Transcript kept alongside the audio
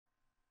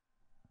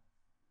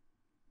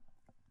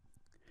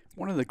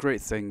One of the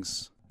great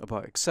things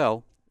about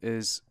Excel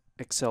is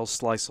Excel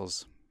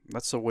slicers.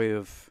 That's a way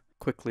of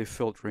quickly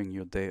filtering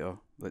your data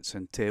that's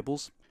in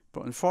tables.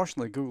 But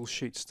unfortunately, Google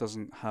Sheets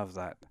doesn't have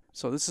that.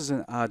 So this is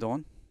an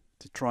add-on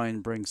to try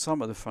and bring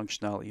some of the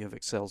functionality of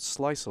Excel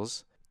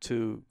slicers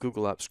to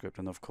Google Apps Script,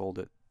 and I've called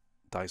it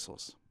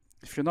dicers.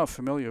 If you're not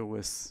familiar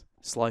with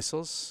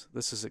slicers,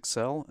 this is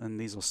Excel and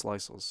these are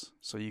slicers.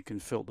 So you can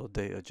filter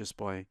data just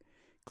by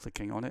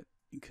clicking on it.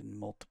 You can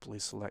multiply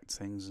select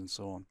things and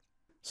so on.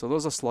 So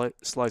those are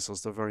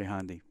slicers, they're very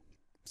handy.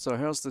 So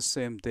here's the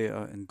same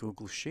data in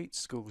Google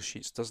Sheets. Google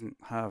Sheets doesn't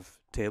have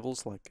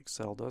tables like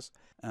Excel does,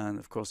 and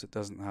of course it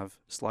doesn't have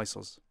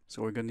slicers.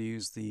 So we're going to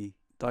use the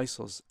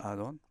dicers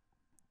add-on,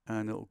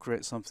 and it will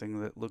create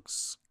something that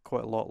looks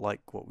quite a lot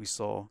like what we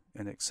saw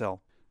in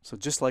Excel. So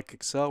just like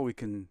Excel, we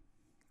can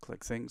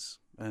click things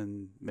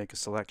and make a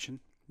selection.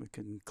 We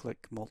can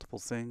click multiple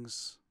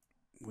things.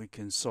 We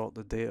can sort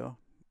the data,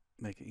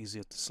 make it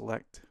easier to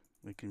select.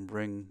 We can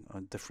bring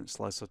a different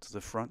slicer to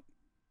the front.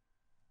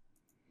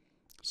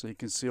 So you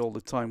can see all the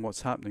time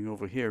what's happening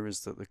over here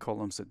is that the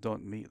columns that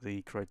don't meet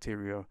the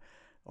criteria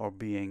are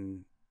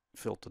being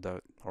filtered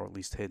out, or at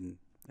least hidden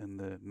in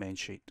the main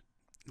sheet.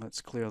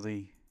 Let's clear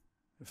the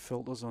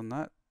filters on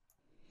that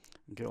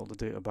and get all the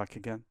data back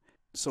again.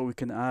 So we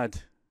can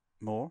add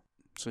more.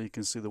 So you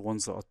can see the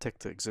ones that are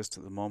ticked that exist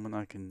at the moment.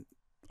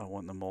 I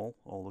want them all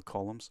the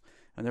columns,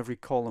 and every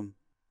column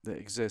that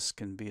exists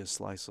can be a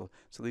slicer.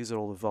 So these are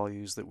all the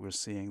values that we're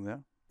seeing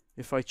there.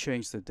 If I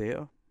change the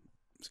data,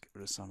 let's get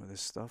rid of some of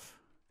this stuff,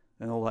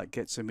 and all that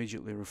gets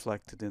immediately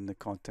reflected in the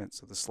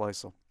contents of the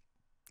slicer.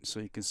 So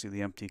you can see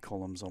the empty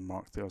columns are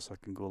marked there, so I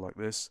can go like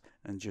this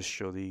and just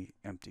show the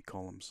empty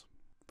columns.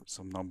 Put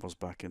some numbers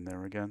back in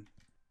there again.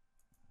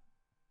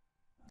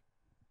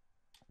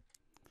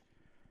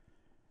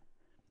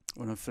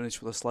 When I'm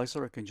finished with a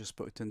slicer, I can just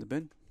put it in the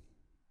bin.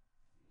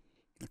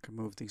 I can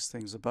move these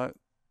things about,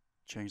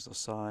 change their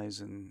size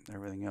and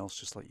everything else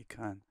just like you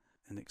can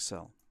in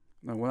Excel.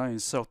 Now when I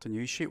insert a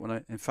new sheet, when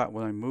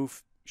I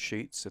move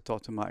sheets, it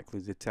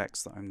automatically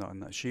detects that I'm not in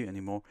that sheet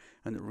anymore,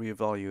 and it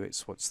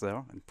reevaluates what's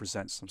there and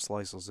presents some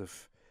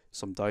slicers,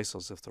 some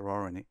dicers if there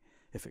are any,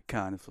 if it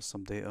can, if there's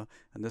some data.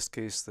 In this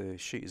case the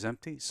sheet is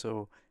empty,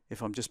 so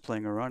if I'm just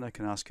playing around I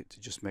can ask it to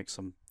just make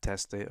some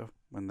test data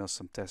when there's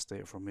some test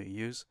data for me to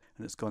use,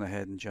 and it's gone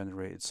ahead and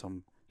generated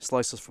some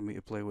slicers for me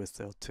to play with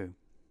there too.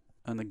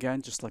 And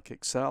again, just like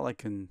Excel, I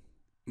can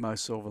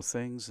mouse over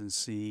things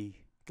and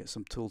get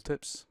some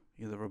tooltips,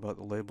 either about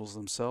the labels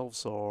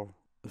themselves or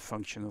the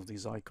function of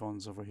these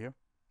icons over here.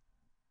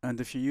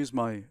 And if you use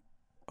my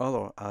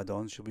other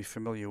add-ons, you'll be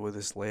familiar with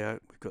this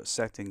layout. We've got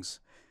settings.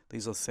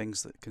 These are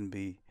things that can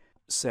be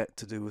set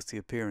to do with the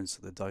appearance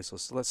of the dicer.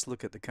 So let's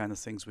look at the kind of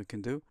things we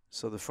can do.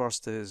 So the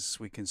first is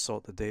we can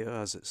sort the data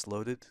as it's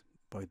loaded.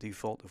 By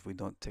default, if we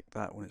don't tick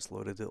that when it's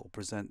loaded, it will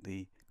present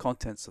the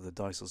contents of the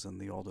dicers in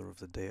the order of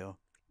the data.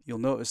 You'll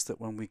notice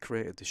that when we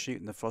created the sheet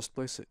in the first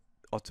place, it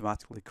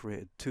automatically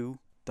created two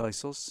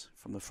dicers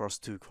from the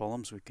first two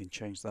columns. We can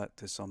change that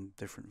to some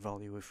different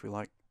value if we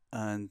like.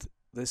 And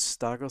this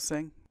stagger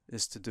thing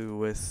is to do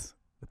with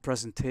the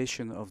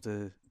presentation of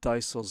the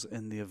dicers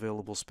in the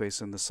available space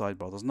in the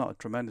sidebar. There's not a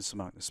tremendous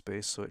amount of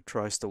space, so it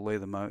tries to lay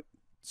them out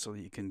so that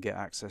you can get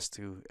access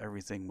to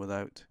everything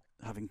without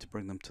having to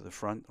bring them to the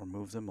front or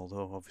move them,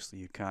 although obviously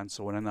you can.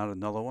 So when I add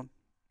another one,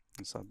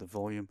 inside the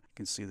volume, you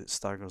can see that it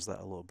staggers that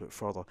a little bit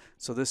further.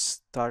 So this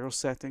stagger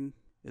setting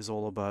is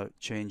all about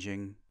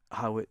changing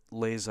how it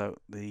lays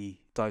out the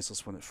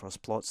dicers when it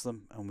first plots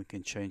them, and we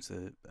can change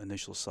the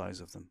initial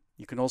size of them.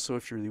 You can also,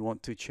 if you really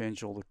want to,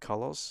 change all the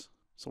colors.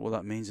 So what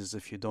that means is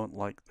if you don't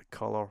like the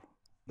color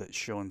that's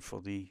shown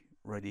for the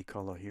ready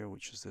color here,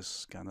 which is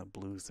this kind of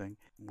blue thing,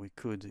 we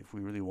could, if we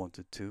really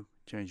wanted to,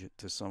 change it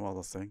to some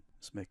other thing.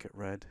 Let's make it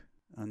red.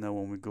 And now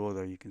when we go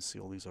there, you can see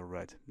all these are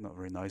red. Not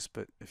very nice,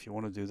 but if you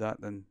want to do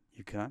that, then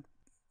you can.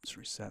 Let's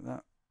reset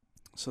that.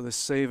 So this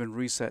save and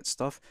reset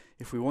stuff,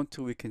 if we want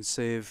to, we can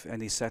save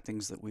any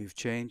settings that we've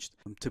changed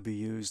to be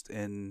used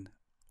in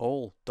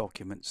all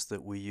documents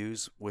that we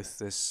use with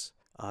this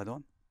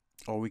add-on,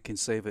 or we can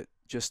save it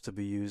just to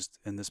be used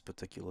in this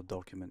particular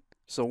document.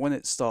 So when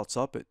it starts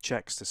up, it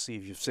checks to see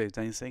if you've saved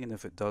anything, and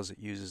if it does, it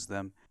uses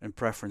them in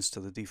preference to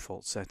the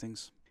default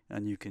settings,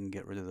 and you can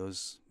get rid of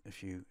those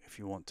if you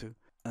want to.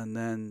 And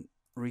then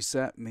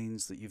reset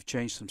means that you've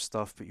changed some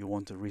stuff, but you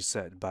want to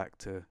reset it back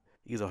to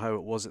either how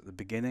it was at the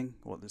beginning,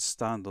 what the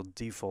standard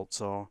defaults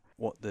are,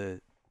 what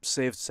the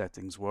saved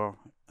settings were,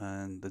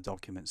 and the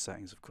document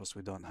settings. Of course,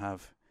 we don't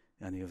have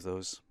any of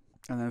those.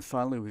 And then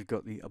finally, we've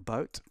got the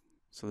about.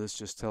 So this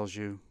just tells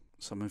you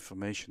some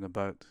information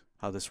about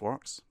how this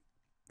works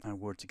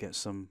and where to get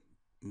some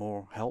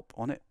more help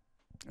on it.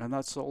 And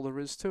that's all there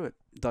is to it.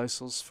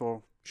 Dicers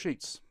for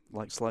sheets,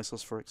 like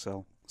slicers for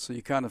Excel. So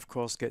you can, of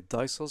course, get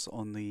dicers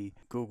on the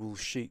Google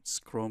Sheets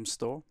Chrome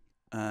store,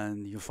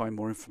 and you'll find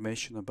more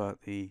information about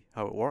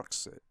how it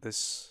works at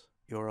this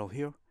URL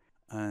here.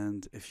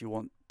 And if you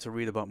want to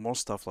read about more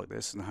stuff like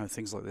this and how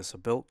things like this are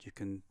built, you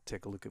can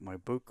take a look at my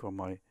book or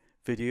my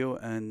video,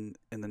 and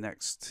in the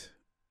next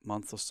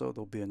month or so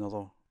there'll be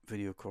another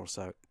video course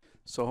out.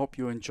 So I hope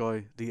you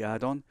enjoy the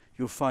add-on.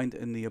 You'll find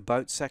in the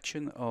About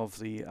section of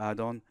the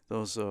add-on,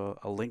 there's a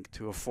link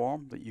to a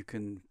form that you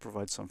can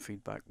provide some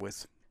feedback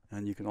with.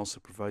 And you can also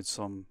provide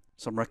some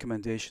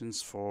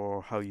recommendations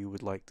for how you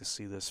would like to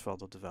see this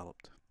further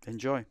developed.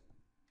 Enjoy!